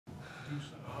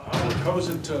how is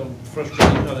it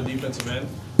frustrating on the defensive end?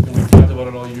 And we've talked about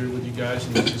it all year with you guys,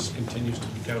 and it just continues to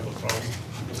be kind of a problem.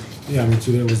 Yeah, I mean,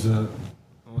 today was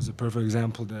a perfect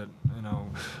example that, you know,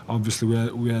 obviously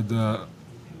we had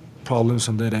problems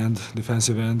on that end,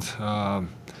 defensive end,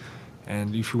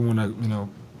 and if we want to, you know,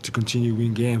 to continue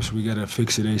win games, we gotta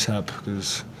fix it ASAP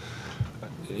because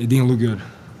it didn't look good.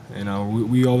 You know,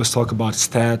 we always talk about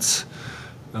stats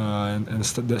and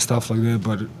stuff like that,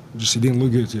 but just it didn't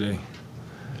look good today,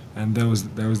 and that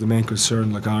was the main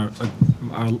concern. Like our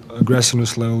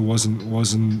aggressiveness level wasn't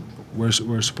where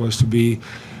we're supposed to be,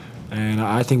 and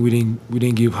I think we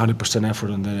didn't give 100% effort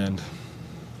on that end.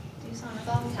 With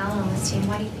all the talent on this team,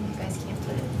 why do you think you guys can't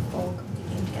put a full complete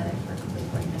game together for complete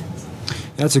 40 minutes?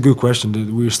 That's a good question.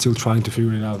 That we're still trying to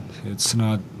figure it out. It's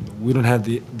not. We don't have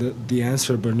the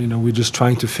answer, but you know, we're just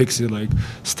trying to fix it, like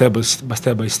step by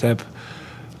step.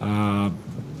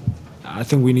 I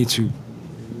think we need to.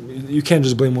 You can't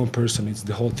just blame one person. It's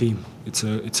the whole team. It's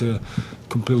a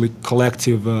completely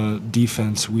collective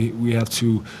defense. We have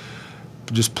to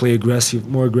just play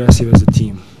more aggressive as a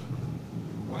team.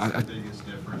 What's the biggest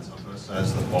difference on both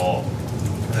sides of the ball?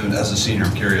 And as a senior,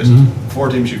 I'm curious. 4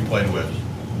 teams you've played with.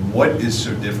 What is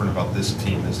so different about this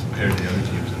team as compared to the other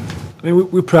teams? I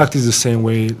mean, we practice the same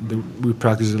way that we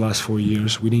practiced the last 4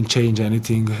 years. We didn't change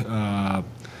anything.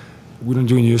 We don't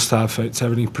do new stuff. It's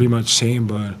everything pretty much same.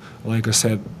 But like I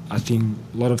said, I think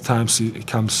a lot of times it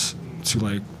comes to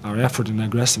like our effort and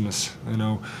aggressiveness. You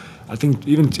know, I think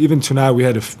even tonight we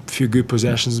had a few good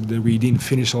possessions that we didn't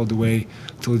finish all the way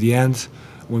till the end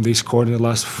when they scored in the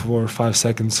last 4 or 5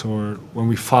 seconds or when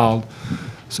we fouled.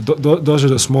 So those are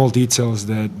the small details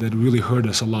that really hurt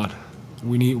us a lot.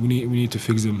 We need to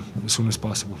fix them as soon as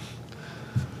possible.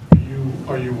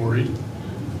 Are you worried?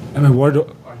 Am I worried?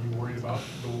 Are you worried about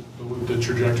the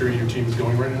trajectory your team is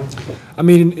going right now? I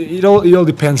mean, it all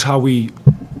depends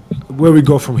where we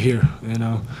go from here. You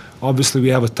know, obviously we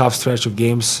have a tough stretch of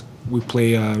games. We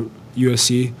play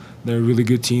USC. They're a really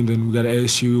good team. Then we got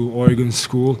ASU, Oregon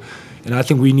School, and I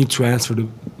think we need to answer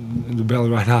the bell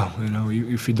right now. You know,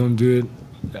 if we don't do it,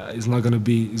 it's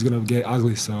gonna get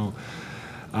ugly. So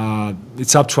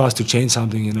it's up to us to change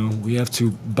something. You know, we have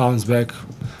to bounce back,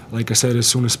 like I said, as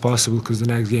soon as possible because the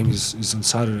next game is on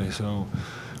Saturday. So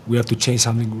we have to change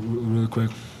something really quick.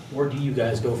 Where do you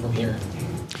guys go from here?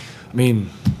 I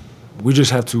mean, we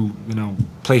just have to, you know,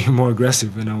 play more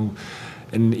aggressive, you know,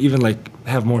 and even like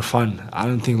have more fun. I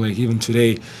don't think like even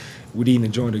today we didn't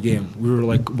enjoy the game. We were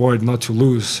like worried not to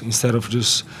lose instead of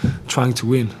just trying to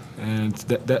win, and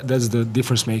that's the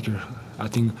difference maker. I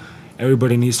think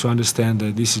everybody needs to understand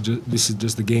that this is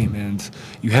just the game, and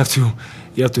you have to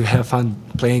have fun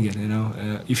playing it. You know,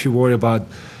 if you worry about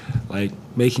like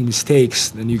making mistakes,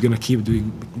 then you're gonna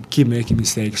keep making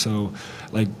mistakes. So,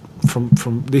 like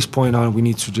from this point on, we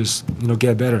need to just, you know,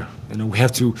 get better. You know, we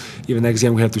have to, even next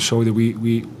game we have to show that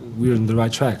we're on the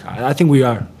right track. I think we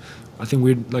are. I think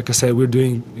we're, like I said, we're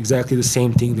doing exactly the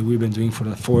same thing that we've been doing for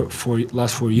the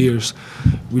last 4 years.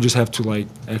 We just have to like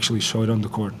actually show it on the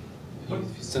court. Do you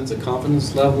sense a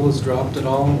confidence level has dropped at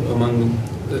all among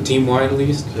the team-wide at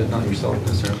least, not yourself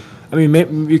necessarily? I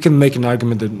mean, you can make an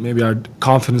argument that maybe our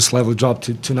confidence level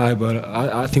dropped tonight, but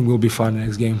I think we'll be fine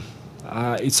next game.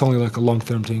 It's only like a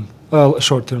long-term thing, a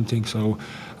short-term thing. So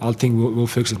I think we'll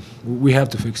fix it. We have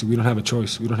to fix it. We don't have a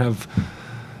choice. We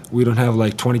don't have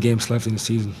like 20 games left in the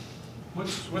season.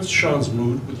 What's Sean's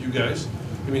mood with you guys?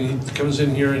 I mean, he comes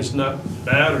in here and he's not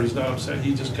bad or he's not upset.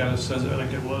 He just kind of says it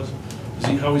like it was.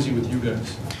 How is he with you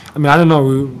guys? I mean, I don't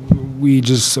know. We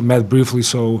just met briefly,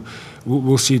 so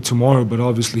we'll see tomorrow. But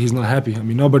obviously, he's not happy. I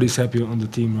mean, nobody's happy on the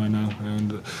team right now,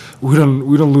 and we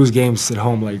don't lose games at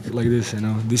home like this. You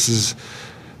know, this is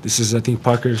I think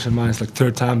Parker's and mine's like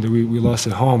 3rd time that we lost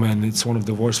at home, and it's one of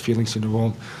the worst feelings in the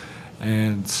world.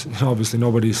 And obviously,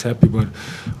 nobody's happy, but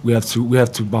we have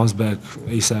to bounce back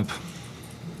ASAP.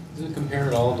 Does it compare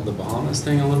at all to the Bahamas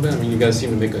thing a little bit? I mean, you guys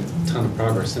seem to make a ton of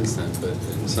progress since then, but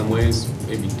in some ways,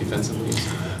 maybe defensively.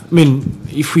 I mean,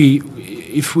 if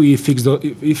we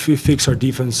fix our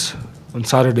defense on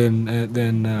Saturday,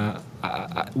 then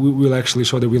we will actually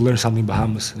show that we learned something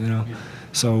Bahamas. You know,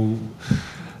 so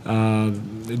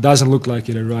it doesn't look like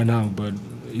it right now, but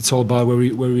it's all about where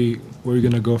we're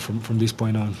gonna go from this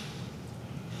point on.